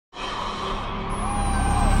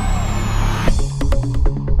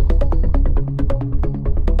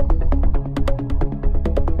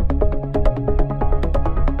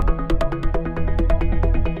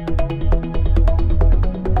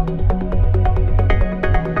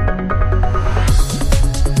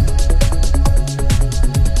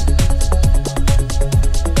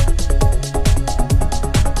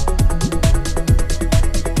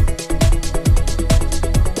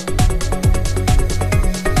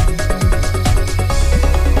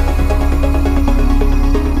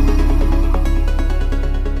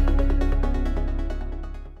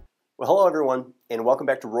welcome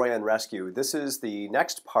back to RoyOnRescue. This is the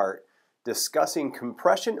next part discussing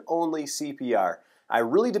Compression Only CPR. I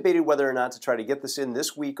really debated whether or not to try to get this in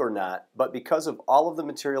this week or not, but because of all of the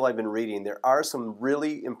material I've been reading, there are some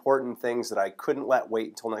really important things that I couldn't let wait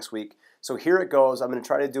until next week. So here it goes. I'm going to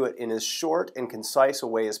try to do it in as short and concise a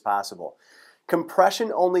way as possible.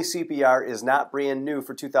 Compression Only CPR is not brand new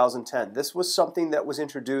for 2010. This was something that was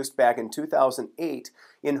introduced back in 2008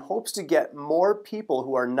 in hopes to get more people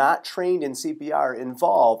who are not trained in CPR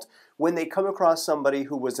involved when they come across somebody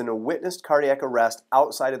who was in a witnessed cardiac arrest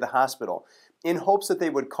outside of the hospital, in hopes that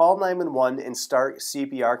they would call 911 and start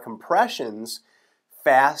CPR compressions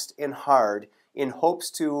fast and hard in hopes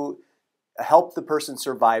to help the person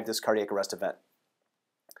survive this cardiac arrest event.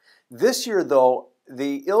 This year, though,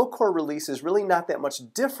 the ILCOR release is really not that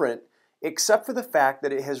much different, except for the fact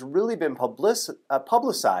that it has really been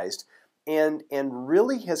publicized and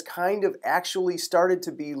really has kind of actually started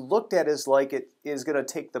to be looked at as like it is going to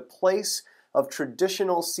take the place of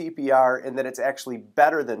traditional CPR, and that it's actually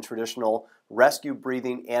better than traditional rescue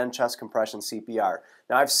breathing and chest compression CPR.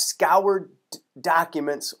 Now, I've scoured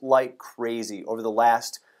documents like crazy over the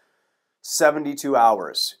last 72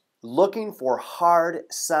 hours looking for hard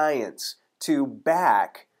science to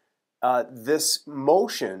back this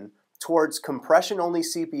motion towards compression-only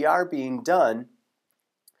CPR being done,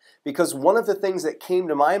 because one of the things that came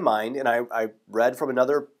to my mind, and I read from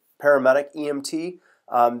another paramedic, EMT,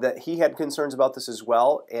 that he had concerns about this as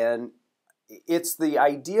well, and it's the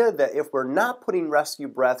idea that if we're not putting rescue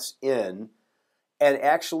breaths in and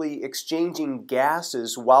actually exchanging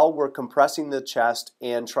gases while we're compressing the chest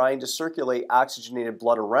and trying to circulate oxygenated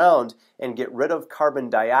blood around and get rid of carbon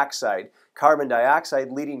dioxide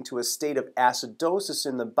leading to a state of acidosis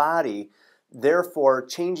in the body, therefore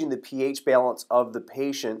changing the pH balance of the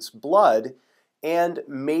patient's blood and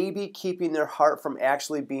maybe keeping their heart from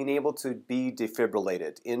actually being able to be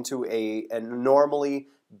defibrillated into a normally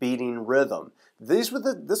beating rhythm. This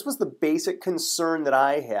was the basic concern that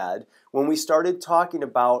I had when we started talking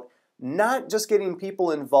about not just getting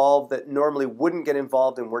people involved that normally wouldn't get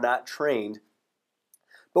involved and were not trained,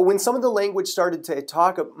 but when some of the language started to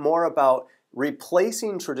talk more about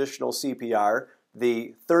replacing traditional CPR,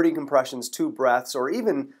 the 30 compressions, 2 breaths, or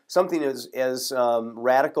even something as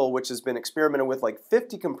radical, which has been experimented with, like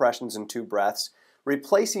 50 compressions and 2 breaths,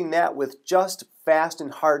 replacing that with just fast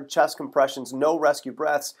and hard chest compressions, no rescue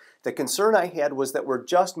breaths. The concern I had was that we're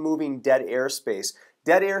just moving dead airspace.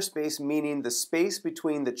 Dead airspace meaning the space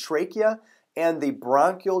between the trachea and the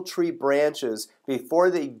bronchial tree branches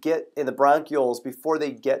before they get in the bronchioles, before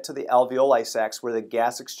they get to the alveoli sacs where the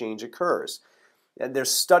gas exchange occurs. And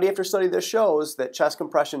there's study after study that shows that chest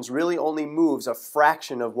compressions really only moves a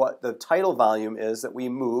fraction of what the tidal volume is that we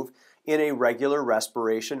move in a regular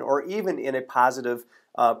respiration or even in a positive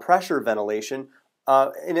pressure ventilation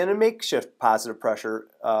and in a makeshift positive pressure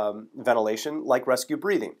ventilation like rescue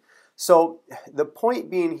breathing. So the point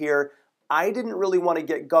being here, I didn't really want to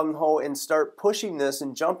get gung-ho and start pushing this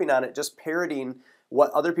and jumping on it, just parroting what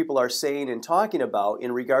other people are saying and talking about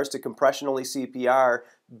in regards to compression-only CPR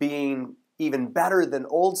being even better than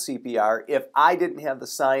old CPR if I didn't have the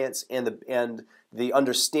science and the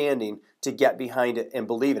understanding to get behind it and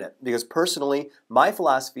believe in it. Because personally, my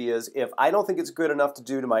philosophy is if I don't think it's good enough to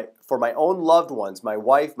do for my own loved ones, my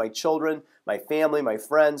wife, my children, my family, my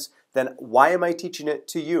friends, then why am I teaching it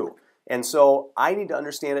to you? And so I need to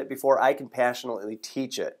understand it before I can passionately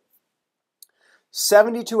teach it.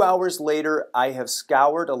 72 hours later, I have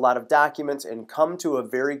scoured a lot of documents and come to a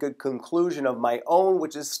very good conclusion of my own,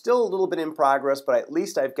 which is still a little bit in progress, but at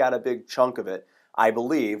least I've got a big chunk of it, I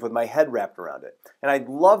believe, with my head wrapped around it. And I'd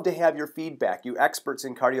love to have your feedback, you experts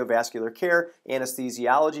in cardiovascular care,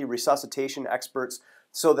 anesthesiology, resuscitation experts,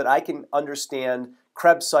 so that I can understand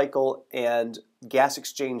Krebs cycle and gas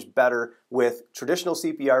exchange better with traditional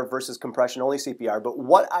CPR versus compression-only CPR. But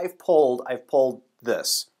what I've pulled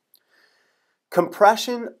this.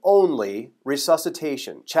 Compression-only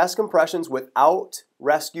resuscitation, chest compressions without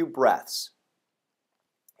rescue breaths,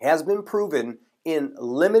 has been proven in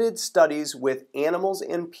limited studies with animals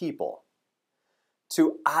and people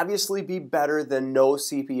to obviously be better than no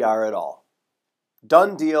CPR at all.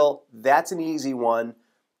 Done deal, that's an easy one.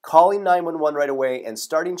 Calling 911 right away and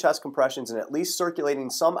starting chest compressions and at least circulating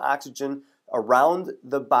some oxygen around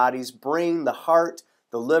the body's brain, the heart,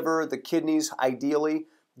 the liver, the kidneys, ideally.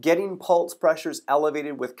 Getting pulse pressures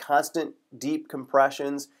elevated with constant deep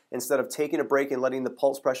compressions instead of taking a break and letting the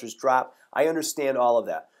pulse pressures drop. I understand all of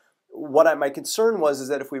that. My concern was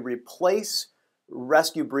that if we replace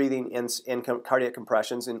rescue breathing and cardiac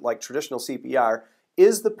compressions in like traditional CPR,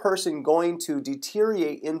 is the person going to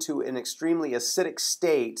deteriorate into an extremely acidic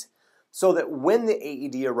state so that when the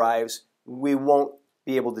AED arrives, we won't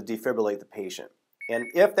be able to defibrillate the patient. And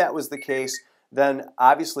if that was the case, then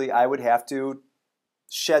obviously I would have to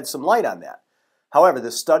shed some light on that. However,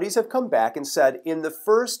 the studies have come back and said in the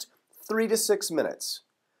first 3 to 6 minutes,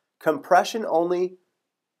 compression-only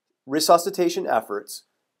resuscitation efforts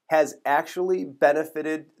has actually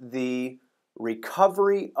benefited the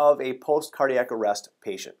recovery of a post-cardiac arrest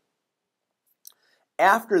patient.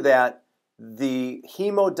 After that, the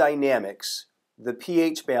hemodynamics, the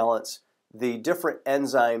pH balance, the different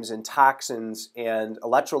enzymes and toxins and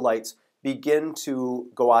electrolytes begin to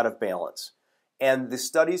go out of balance. And the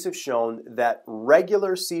studies have shown that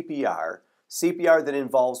regular CPR, CPR that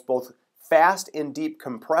involves both fast and deep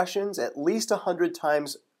compressions, at least 100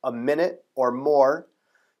 times a minute or more,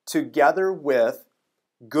 together with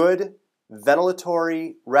good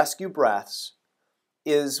ventilatory rescue breaths,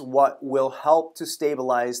 is what will help to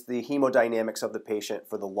stabilize the hemodynamics of the patient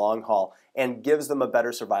for the long haul and gives them a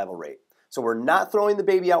better survival rate. So we're not throwing the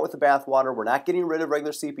baby out with the bathwater, we're not getting rid of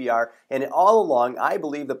regular CPR, and all along I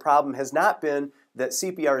believe the problem has not been that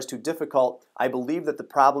CPR is too difficult. I believe that the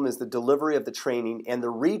problem is the delivery of the training and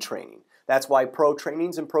the retraining. That's why Pro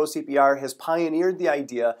Trainings and Pro CPR has pioneered the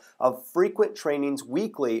idea of frequent trainings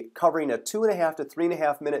weekly, covering a 2.5 to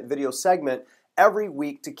 3.5 minute video segment every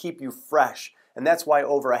week to keep you fresh. And that's why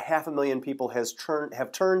over 500,000 people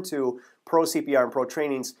have turned to Pro CPR and Pro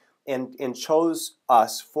Trainings and chose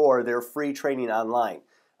us for their free training online.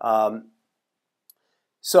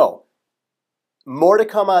 So, more to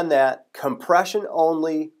come on that.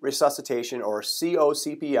 Compression-only resuscitation, or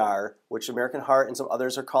COCPR, which American Heart and some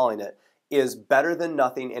others are calling it, is better than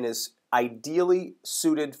nothing and is ideally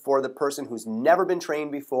suited for the person who's never been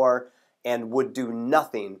trained before and would do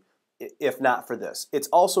nothing if not for this. It's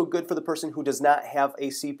also good for the person who does not have a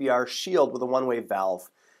CPR shield with a one-way valve,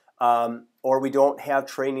 or we don't have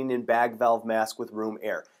training in bag valve mask with room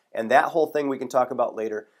air. And that whole thing we can talk about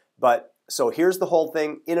later. But so here's the whole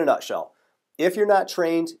thing in a nutshell. If you're not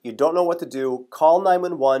trained, you don't know what to do, call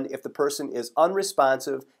 911 if the person is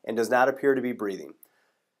unresponsive and does not appear to be breathing.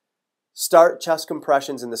 Start chest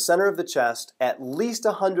compressions in the center of the chest at least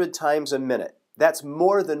 100 times a minute. That's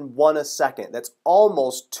more than 1 a second. That's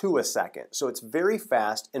almost 2 a second. So it's very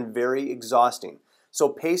fast and very exhausting. So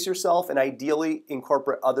pace yourself and ideally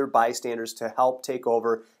incorporate other bystanders to help take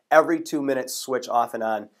over. Every 2 minutes, switch off and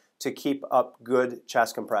on to keep up good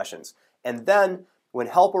chest compressions. And then when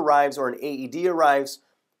help arrives or an AED arrives,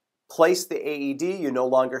 place the AED. You no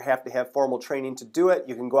longer have to have formal training to do it.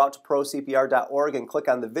 You can go out to procpr.org and click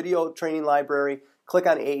on the video training library, click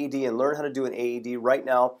on AED and learn how to do an AED right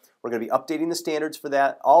now. We're going to be updating the standards for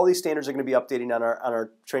that. All these standards are going to be updating on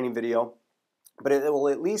our training video, but it will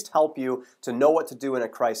at least help you to know what to do in a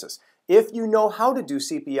crisis. If you know how to do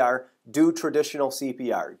CPR, do traditional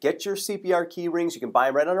CPR. Get your CPR key rings. You can buy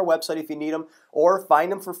them right on our website if you need them, or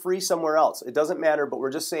find them for free somewhere else. It doesn't matter, but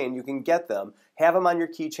we're just saying you can get them. Have them on your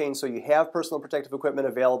keychain so you have personal protective equipment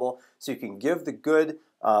available so you can give the good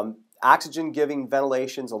oxygen-giving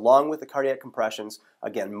ventilations along with the cardiac compressions.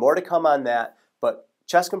 Again, more to come on that, but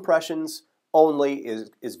chest compressions only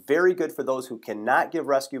is very good for those who cannot give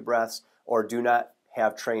rescue breaths or do not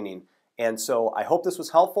have training. And so I hope this was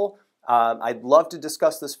helpful. I'd love to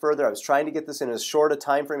discuss this further. I was trying to get this in as short a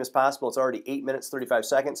time frame as possible. It's already 8 minutes, 35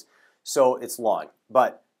 seconds, so it's long.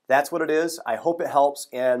 But that's what it is. I hope it helps,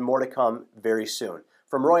 and more to come very soon.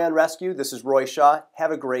 From Roy on Rescue, this is Roy Shaw.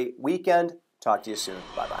 Have a great weekend. Talk to you soon.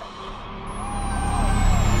 Bye-bye.